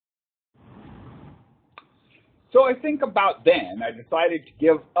So I think about then I decided to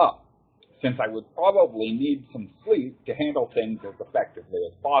give up, since I would probably need some sleep to handle things as effectively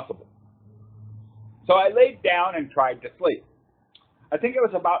as possible. So I laid down and tried to sleep. I think it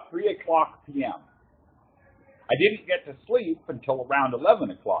was about 3 o'clock p.m. I didn't get to sleep until around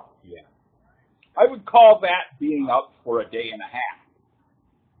 11 o'clock p.m. I would call that being up for a day and a half.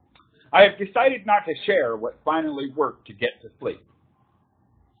 I have decided not to share what finally worked to get to sleep.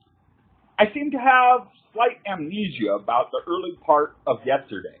 I seem to have slight amnesia about the early part of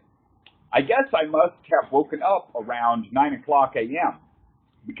yesterday. I guess I must have woken up around 9 o'clock a.m.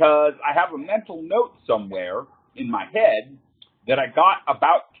 because I have a mental note somewhere in my head that I got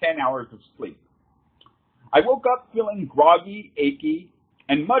about 10 hours of sleep. I woke up feeling groggy, achy,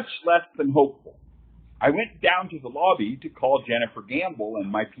 and much less than hopeful. I went down to the lobby to call Jennifer Gamble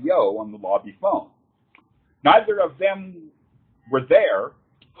and my PO on the lobby phone. Neither of them were there,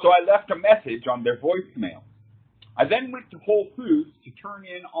 so I left a message on their voicemail. I then went to Whole Foods to turn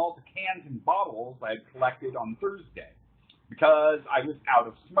in all the cans and bottles I had collected on Thursday, because I was out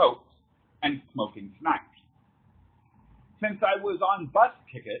of smokes and smoking tonight. Since I was on bus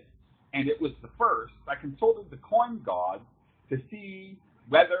tickets, and it was the first, I consulted the coin gods to see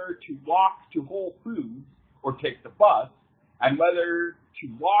whether to walk to Whole Foods or take the bus, and whether to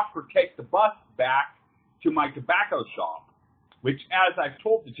walk or take the bus back to my tobacco shop, which, as I've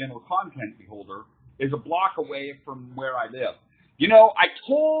told the general content beholder, is a block away from where I live. You know, I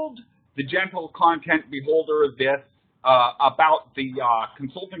told the general content beholder this about the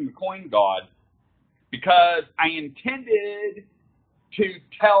consulting the coin god because I intended to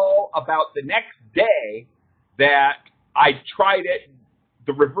tell about the next day that I tried it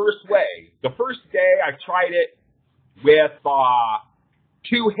the reverse way. The first day I tried it with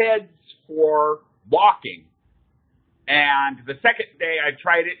 2 heads for walking, and the second day I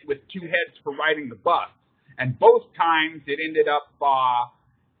tried it with 2 heads for riding the bus, and both times it ended up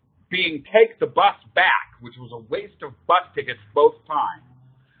being take the bus back, which was a waste of bus tickets both times.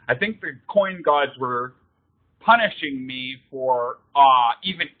 I think the coin gods were punishing me for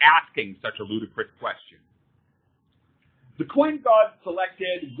even asking such a ludicrous question. The coin gods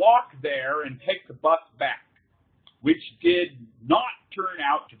selected walk there and take the bus back, which did not turn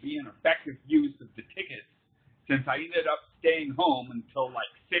out to be an effective use of the tickets, since I ended up staying home until like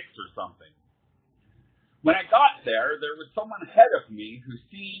 6 or something. When I got there, there was someone ahead of me who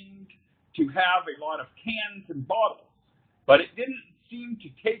seemed to have a lot of cans and bottles, but it didn't seem to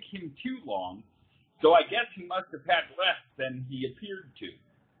take him too long, so I guess he must have had less than he appeared to.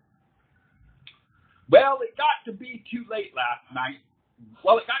 Well, it got to be too late the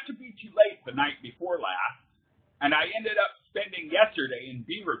night before last, and I ended up spending yesterday in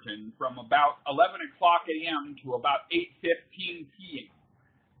Beaverton from about 11 o'clock a.m. to about 8:15 p.m.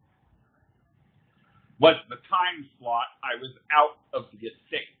 was the time slot I was out of the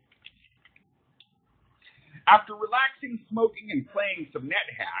estate. After relaxing, smoking, and playing some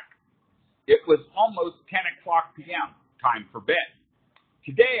NetHack, it was almost 10 o'clock p.m., time for bed.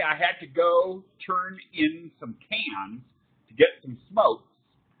 Today I had to go turn in some cans to get some smokes,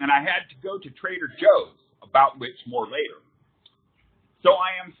 and I had to go to Trader Joe's, about which more later. So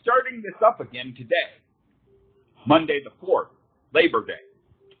I am starting this up again today, Monday the 4th, Labor Day,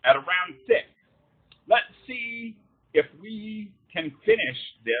 at around 6. Let's see if we can finish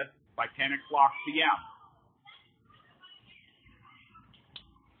this by 10 o'clock p.m.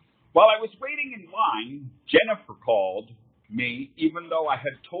 While I was waiting in line, Jennifer called me, even though I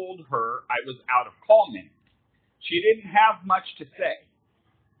had told her I was out of call minutes. She didn't have much to say.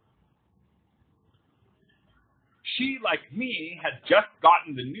 She, like me, had just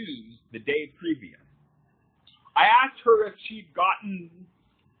gotten the news the day previous. I asked her if she'd gotten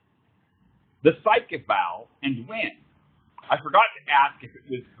the psych eval and when. I forgot to ask if it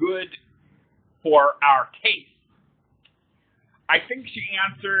was good for our case. I think she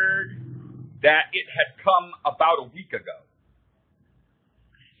answered that it had come about a week ago.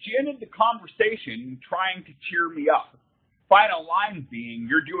 She ended the conversation trying to cheer me up, final line being,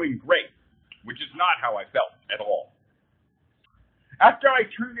 "You're doing great," which is not how I felt at all. After I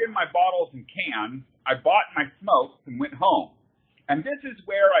turned in my bottles and cans, I bought my smokes and went home. And this is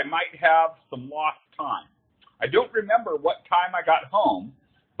where I might have some lost time. I don't remember what time I got home,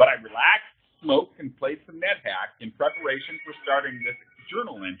 but I relaxed, smoked, and played some NetHack in preparation for starting this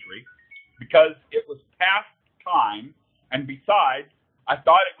journal entry because it was past time, and besides, I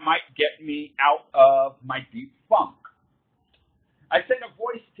thought it might get me out of my deep funk. I sent a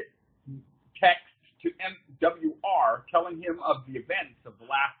voice text to MWR telling him of the events of the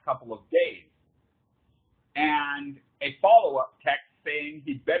last couple of days, and a follow-up text saying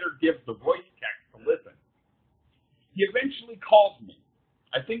he'd better give the voice text a listen. He eventually called me,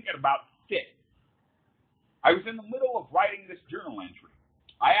 I think at about 6. I was in the middle of writing this journal entry.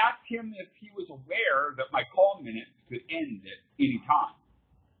 I asked him if he was aware that my call minutes could end at any time.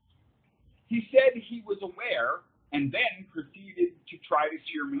 He said he was aware and then proceeded to try to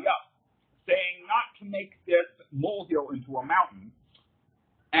cheer me up, saying not to make this molehill into a mountain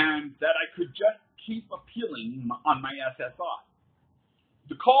and that I could just keep appealing on my SSI.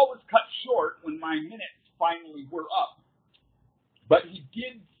 The call was cut short when my minutes finally were up, but he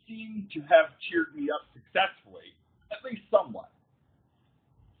did seem to have cheered me up successfully, at least somewhat.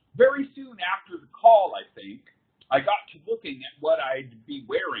 Very soon after the call, I think, I got to looking at what I'd be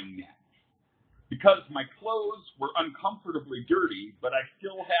wearing next. Because my clothes were uncomfortably dirty, but I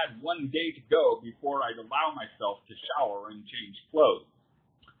still had one day to go before I'd allow myself to shower and change clothes.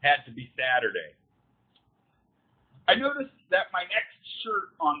 Had to be Saturday. I noticed that my next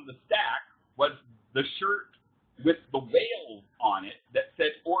shirt on the stack was the shirt with the whales on it that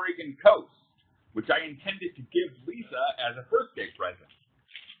said Oregon Coast, which I intended to give Lisa as a birthday present.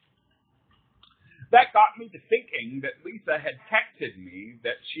 That got me to thinking that Lisa had texted me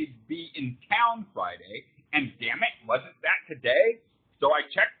that she'd be in town Friday, and damn it, wasn't that today? So I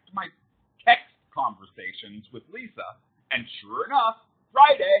checked my text conversations with Lisa, and sure enough,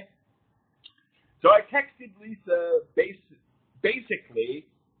 Friday. So I texted Lisa basically,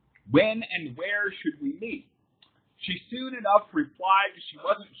 when and where should we meet? She soon enough replied she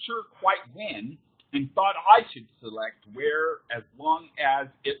wasn't sure quite when, and thought I should select where as long as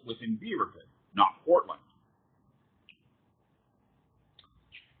it was in Beaverton, not Portland.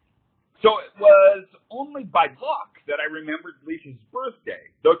 So it was only by luck that I remembered Lisa's birthday,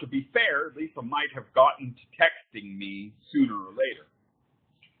 though to be fair, Lisa might have gotten to texting me sooner or later.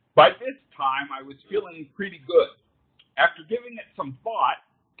 By this time, I was feeling pretty good. After giving it some thought,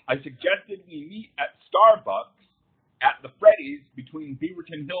 I suggested we meet at Starbucks at the Freddy's between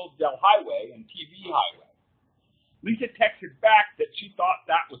Beaverton Hillsdale Highway and TV Highway. Lisa texted back that she thought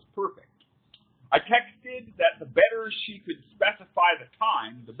that was perfect. I texted that the better she could specify the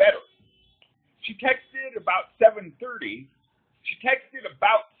time, the better. She texted about 7:30,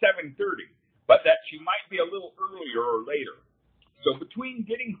 but that she might be a little earlier or later. So between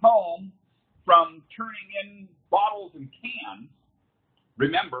getting home from turning in bottles and cans,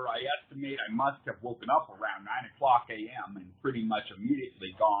 remember, I estimate I must have woken up around 9 a.m. and pretty much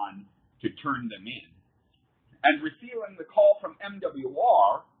immediately gone to turn them in, and receiving the call from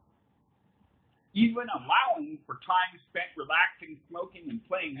MWR, even allowing for time spent relaxing, smoking, and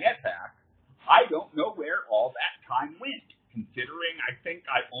playing NetHack, I don't know where all that time went, considering I think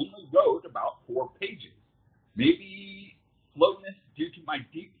I only wrote about 4 pages. Maybe slowness due to my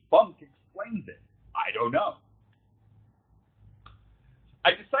deep funk explains it. I don't know.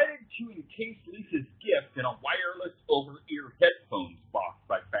 I decided to encase Lisa's gift in a wireless over-ear headphones box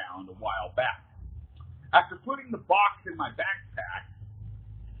I found a while back. After putting the box in my backpack,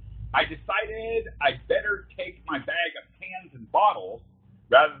 I decided I'd better take my bag of cans and bottles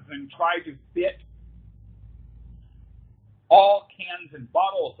rather than try to fit all cans and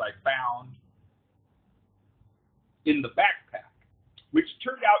bottles I found in the backpack, which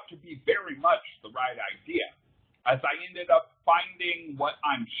turned out to be very much the right idea, as I ended up finding what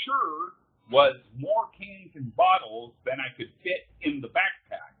I'm sure was more cans and bottles than I could fit in the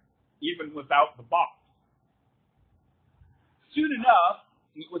backpack, even without the box. Soon enough,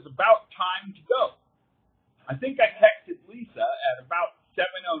 it was about time to go. I think I texted Lisa at about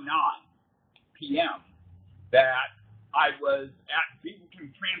 7:09 p.m. that I was at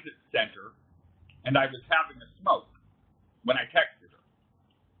Beaverton Transit Center and I was having a smoke when I texted her.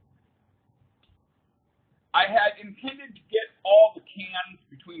 I had intended to get all the cans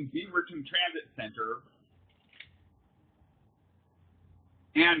between Beaverton Transit Center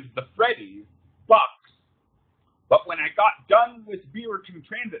and the Freddy's Bucks, but when I got done with Beaverton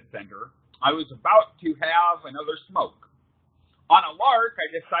Transit Center, I was about to have another smoke. On a lark,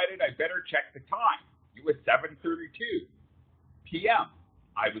 I decided I better check the time. It was 7:32 p.m.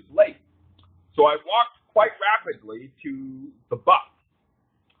 I was late, so I walked quite rapidly to the Bucks.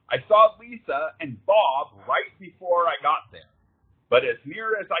 I saw Lisa and Bob right before I got there, but as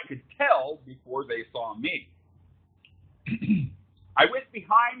near as I could tell before they saw me. I went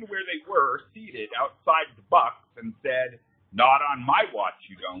behind where they were, seated outside the Bucks, and said, "Not on my watch,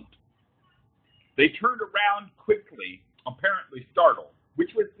 you don't." They turned around quickly, apparently startled,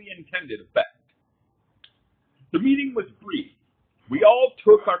 which was the intended effect. The meeting was brief. We all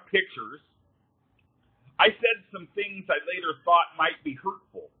took our pictures. I said some things I later thought might be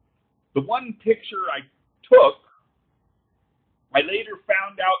hurtful. The one picture I took, I later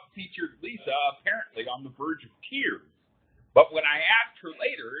found out featured Lisa apparently on the verge of tears.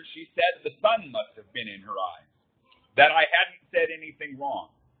 later, she said the sun must have been in her eyes, that I hadn't said anything wrong.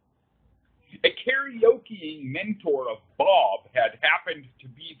 A karaokeing mentor of Bob had happened to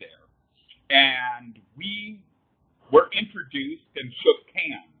be there, and we were introduced and shook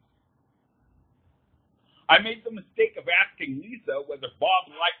hands. I made the mistake of asking Lisa whether Bob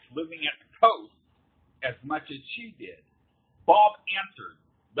liked living at the coast as much as she did. Bob answered,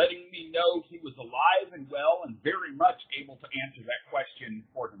 letting me know he was alive and well and very much able to answer that question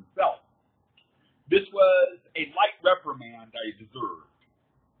for himself. This was a light reprimand I deserved.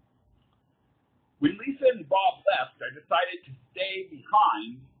 When Lisa and Bob left, I decided to stay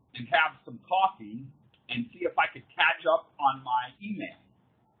behind and have some coffee and see if I could catch up on my email.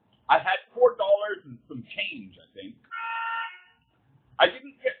 I had $4 and some change, I think. I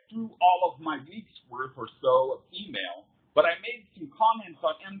didn't get through all of my week's worth or so of email, but I made some comments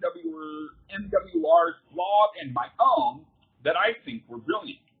on MWR's blog and my own that I think were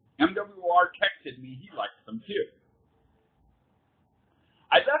brilliant. MWR texted me he liked them too.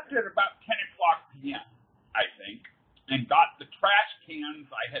 I left at about 10 o'clock p.m., I think, and got the trash cans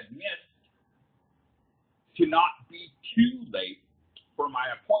I had missed to not be too late for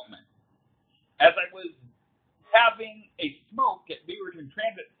my appointment. As I was having a smoke at Beaverton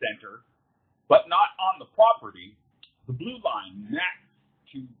Transit Center, but not on the property, the Blue Line next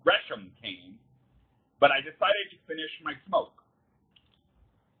to Gresham came, but I decided to finish my smoke.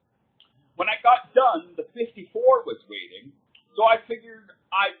 When I got done, the 54 was waiting, so I figured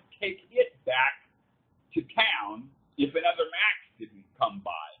I'd take it back to town if another Max didn't come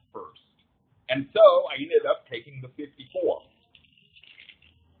by first. And so I ended up taking the 54.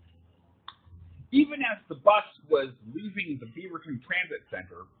 Even as the bus was leaving the Beaverton Transit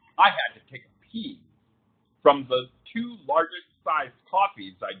Center, I had to take a pee from the 2 largest sized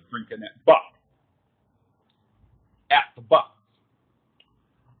coffees I'd drinking at the bus.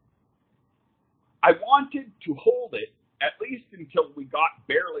 I wanted to hold it at least until we got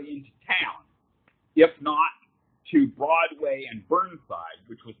barely into town, if not to Broadway and Burnside,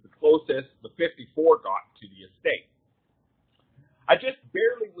 which was the closest the 54 got to the estate. I just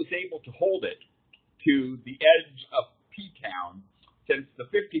barely was able to hold it to the edge of P-Town, since the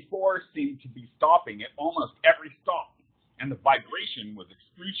 54 seemed to be stopping at almost every stop, and the vibration was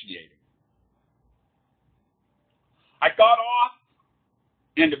excruciating. I got off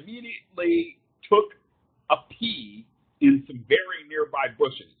and immediately took a pee in some very nearby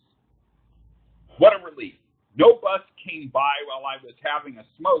bushes. What a relief. No bus came by while I was having a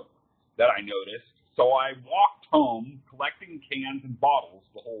smoke that I noticed, so I walked home collecting cans and bottles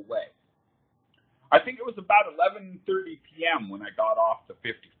the whole way. I think it was about 11:30 p.m. when I got off the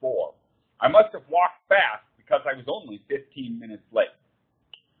 54. I must have walked fast because I was only 15 minutes late.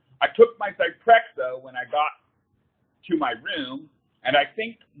 I took my Zyprexa when I got to my room, and I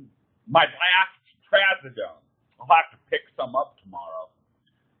think my last Trazodone. I'll have to pick some up tomorrow.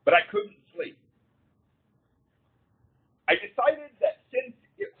 But I couldn't sleep. I decided that since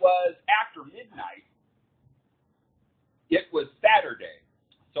it was after midnight, it was Saturday,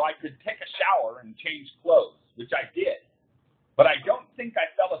 so I could take a shower and change clothes, which I did. But I don't think I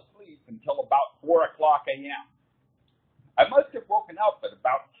fell asleep until about 4 o'clock a.m. I must have woken up at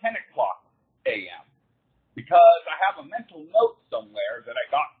about 10 o'clock a.m. because I have a mental note somewhere that I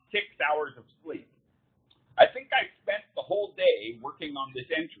got 6 hours of sleep. I think I spent the whole day working on this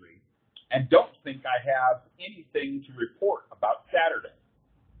entry and don't think I have anything to report about Saturday.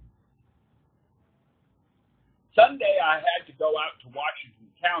 Sunday, I had to go out to Washington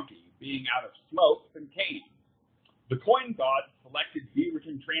County, being out of smokes and cans. The coin god selected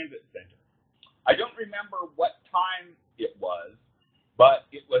Beaverton Transit Center. I don't remember what time it was, but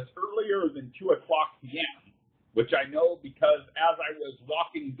it was earlier than 2 o'clock p.m., which I know because as I was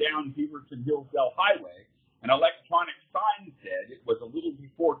walking down Beaverton Hillsdale Highway, an electronic sign said it was a little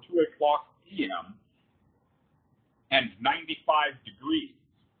before 2 o'clock p.m. and 95 degrees.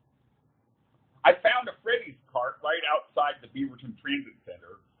 I found a Freddy's cart right outside the Beaverton Transit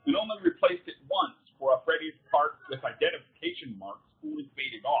Center and only replaced it once for a Freddy's cart with identification marks fully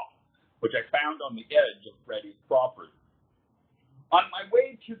faded off, which I found on the edge of Freddy's property. On my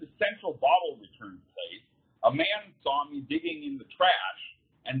way to the central bottle return place, a man saw me digging in the trash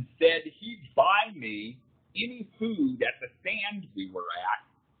and said he'd buy me any food at the stand we were at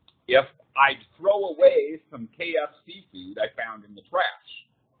if I'd throw away some KFC food I found in the trash.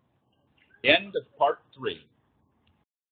 End of part 3.